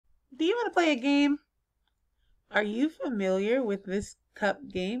do you want to play a game? Are you familiar with this cup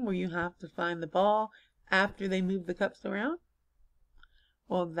game where you have to find the ball after they move the cups around?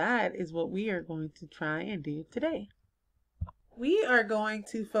 Well, that is what we are going to try and do today. We are going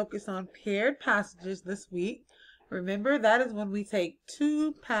to focus on paired passages this week. Remember, that is when we take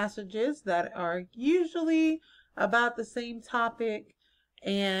two passages that are usually about the same topic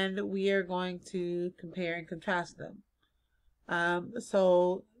and we are going to compare and contrast them.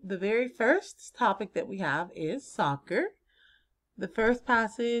 So the very first topic that we have is soccer. The first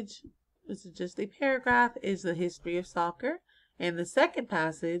passage, this is just a paragraph, is the history of soccer. And the second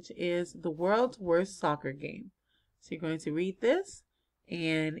passage is the world's worst soccer game. So you're going to read this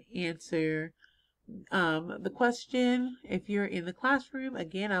and answer the question. If you're in the classroom,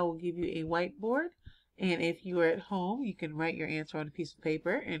 again, I will give you a whiteboard. And if you are at home, you can write your answer on a piece of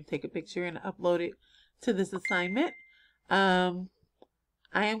paper and take a picture and upload it to this assignment.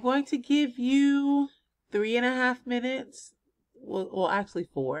 I am going to give you 3.5 minutes. Well, actually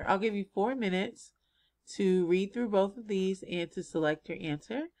 4. I'll give you 4 minutes to read through both of these and to select your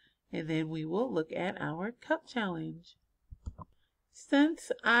answer. And then we will look at our cup challenge.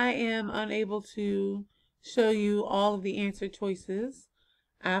 Since I am unable to show you all of the answer choices,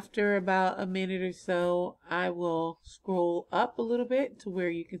 after about a minute or so, I will scroll up a little bit to where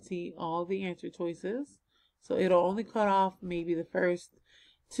you can see all the answer choices. So it'll only cut off maybe the first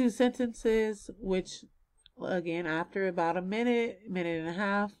 2 sentences, which again, after about a minute, minute and a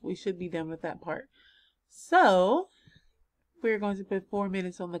half, we should be done with that part. So we're going to put 4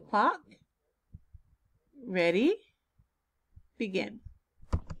 minutes on the clock. Ready? Begin.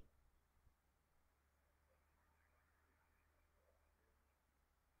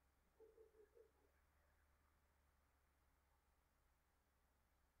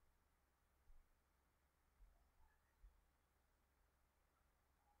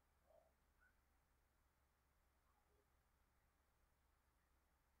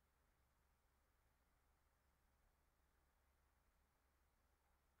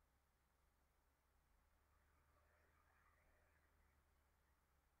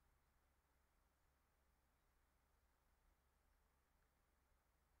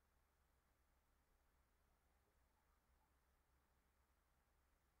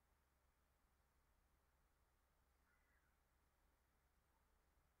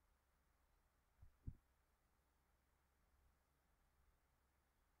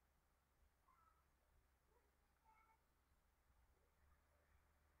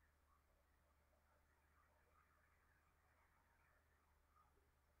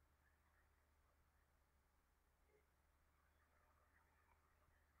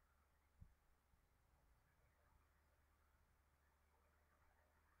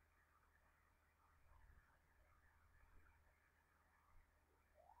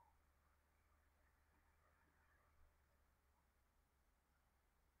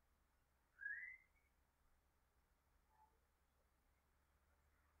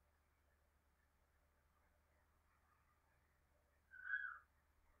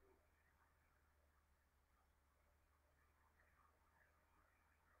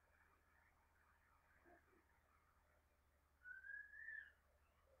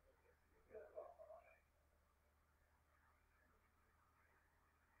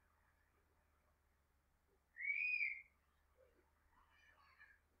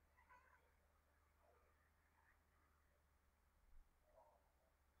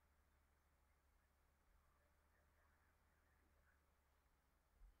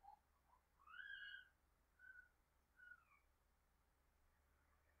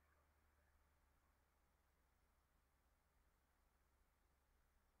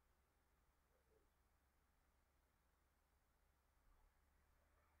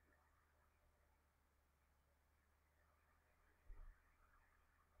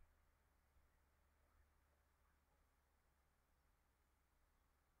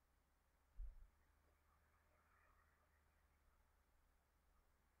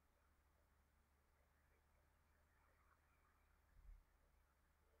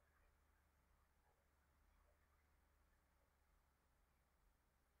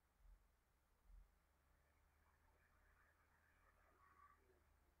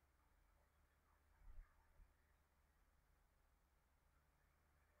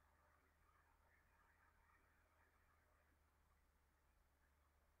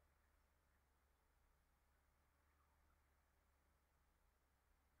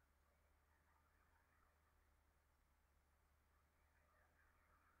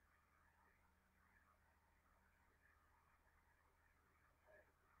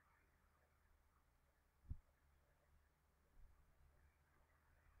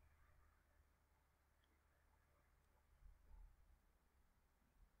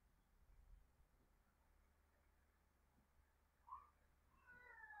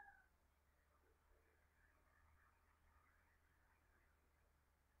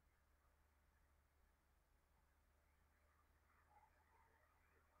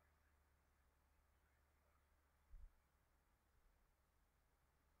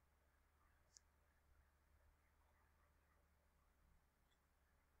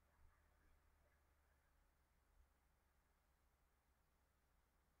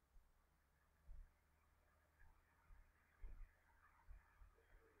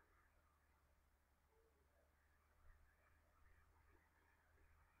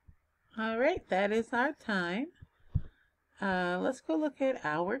 All right, that is our time. Let's go look at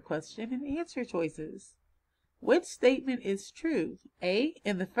our question and answer choices. Which statement is true? A,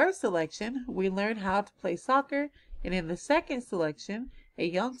 in the first selection, we learn how to play soccer, and in the second selection, a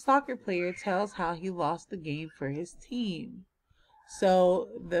young soccer player tells how he lost the game for his team. So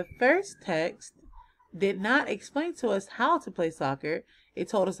the first text did not explain to us how to play soccer. It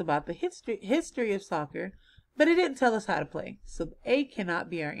told us about the history of soccer, but it didn't tell us how to play. So A cannot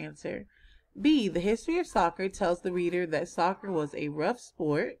be our answer. B, the history of soccer tells the reader that soccer was a rough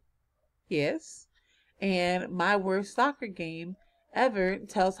sport. Yes. And my worst soccer game ever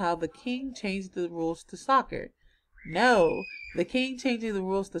tells how the king changed the rules to soccer. No, the king changing the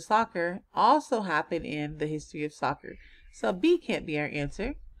rules to soccer also happened in the history of soccer. So B can't be our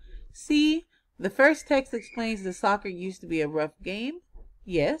answer. C, the first text explains that soccer used to be a rough game.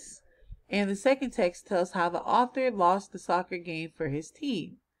 Yes. And the second text tells how the author lost the soccer game for his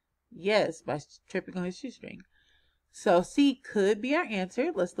team. Yes, by tripping on his shoestring. So C could be our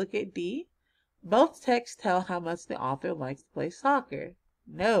answer. Let's look at D. Both texts tell how much the author likes to play soccer.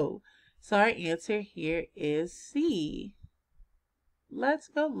 No. So our answer here is C. Let's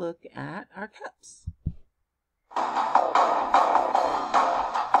go look at our cups.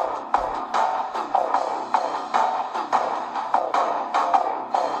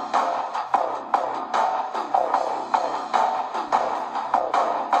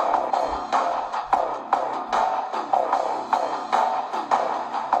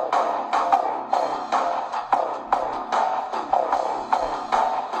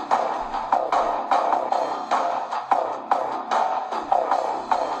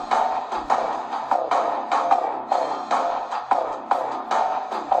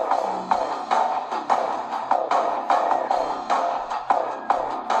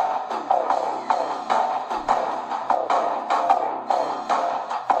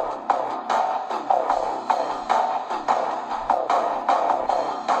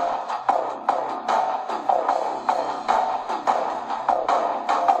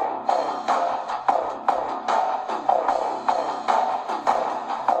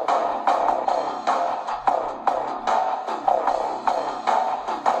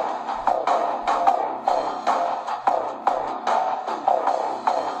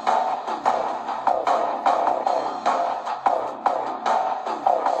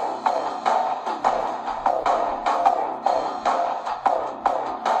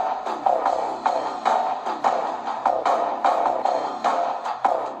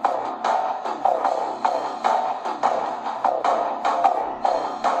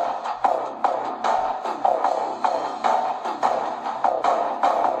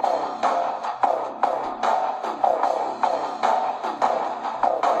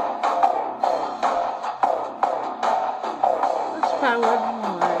 Try one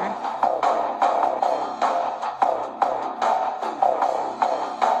more.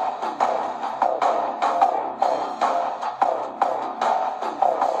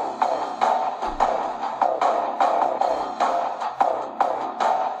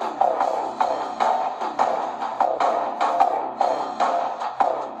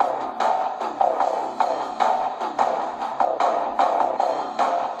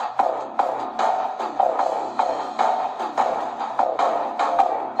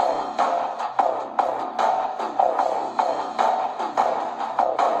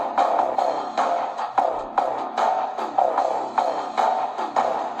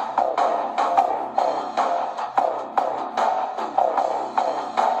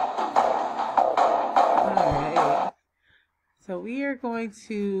 So we are going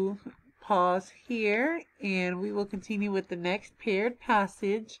to pause here and we will continue with the next paired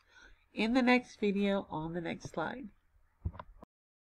passage in the next video on the next slide.